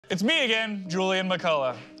It's me again, Julian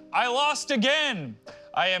McCullough. I lost again.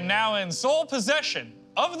 I am now in sole possession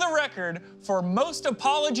of the record for most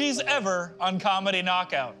apologies ever on Comedy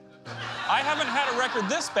Knockout. I haven't had a record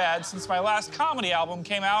this bad since my last comedy album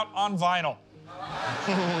came out on vinyl.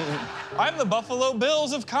 I'm the Buffalo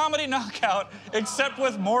Bills of Comedy Knockout, except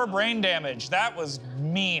with more brain damage. That was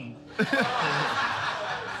mean.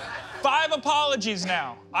 5 apologies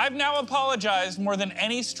now. I've now apologized more than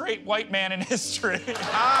any straight white man in history.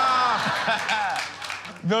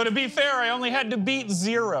 Though to be fair, I only had to beat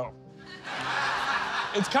 0.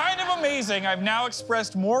 It's kind of amazing I've now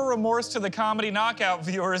expressed more remorse to the Comedy Knockout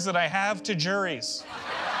viewers than I have to juries.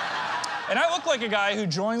 And I look like a guy who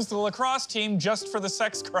joins the lacrosse team just for the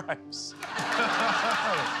sex crimes.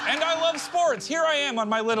 And I love sports. Here I am on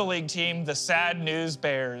my Little League team, the Sad News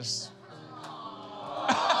Bears.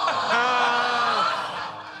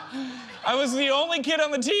 I was the only kid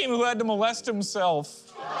on the team who had to molest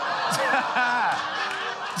himself.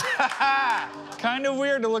 Kind of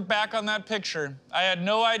weird to look back on that picture. I had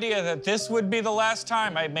no idea that this would be the last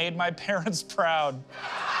time I made my parents proud.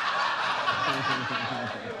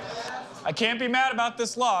 I can't be mad about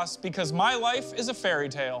this loss because my life is a fairy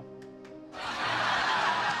tale.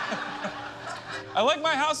 I like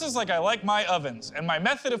my houses like I like my ovens, and my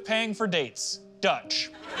method of paying for dates,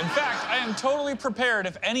 Dutch. In fact, I am totally prepared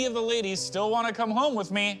if any of the ladies still want to come home with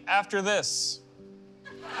me after this.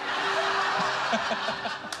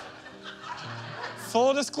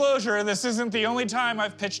 Full disclosure, this isn't the only time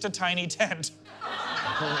I've pitched a tiny tent.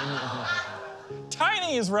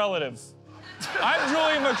 Tiny is relative. I'm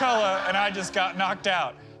Julian McCullough, and I just got knocked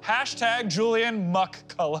out. # Julian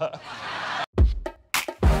McCullough.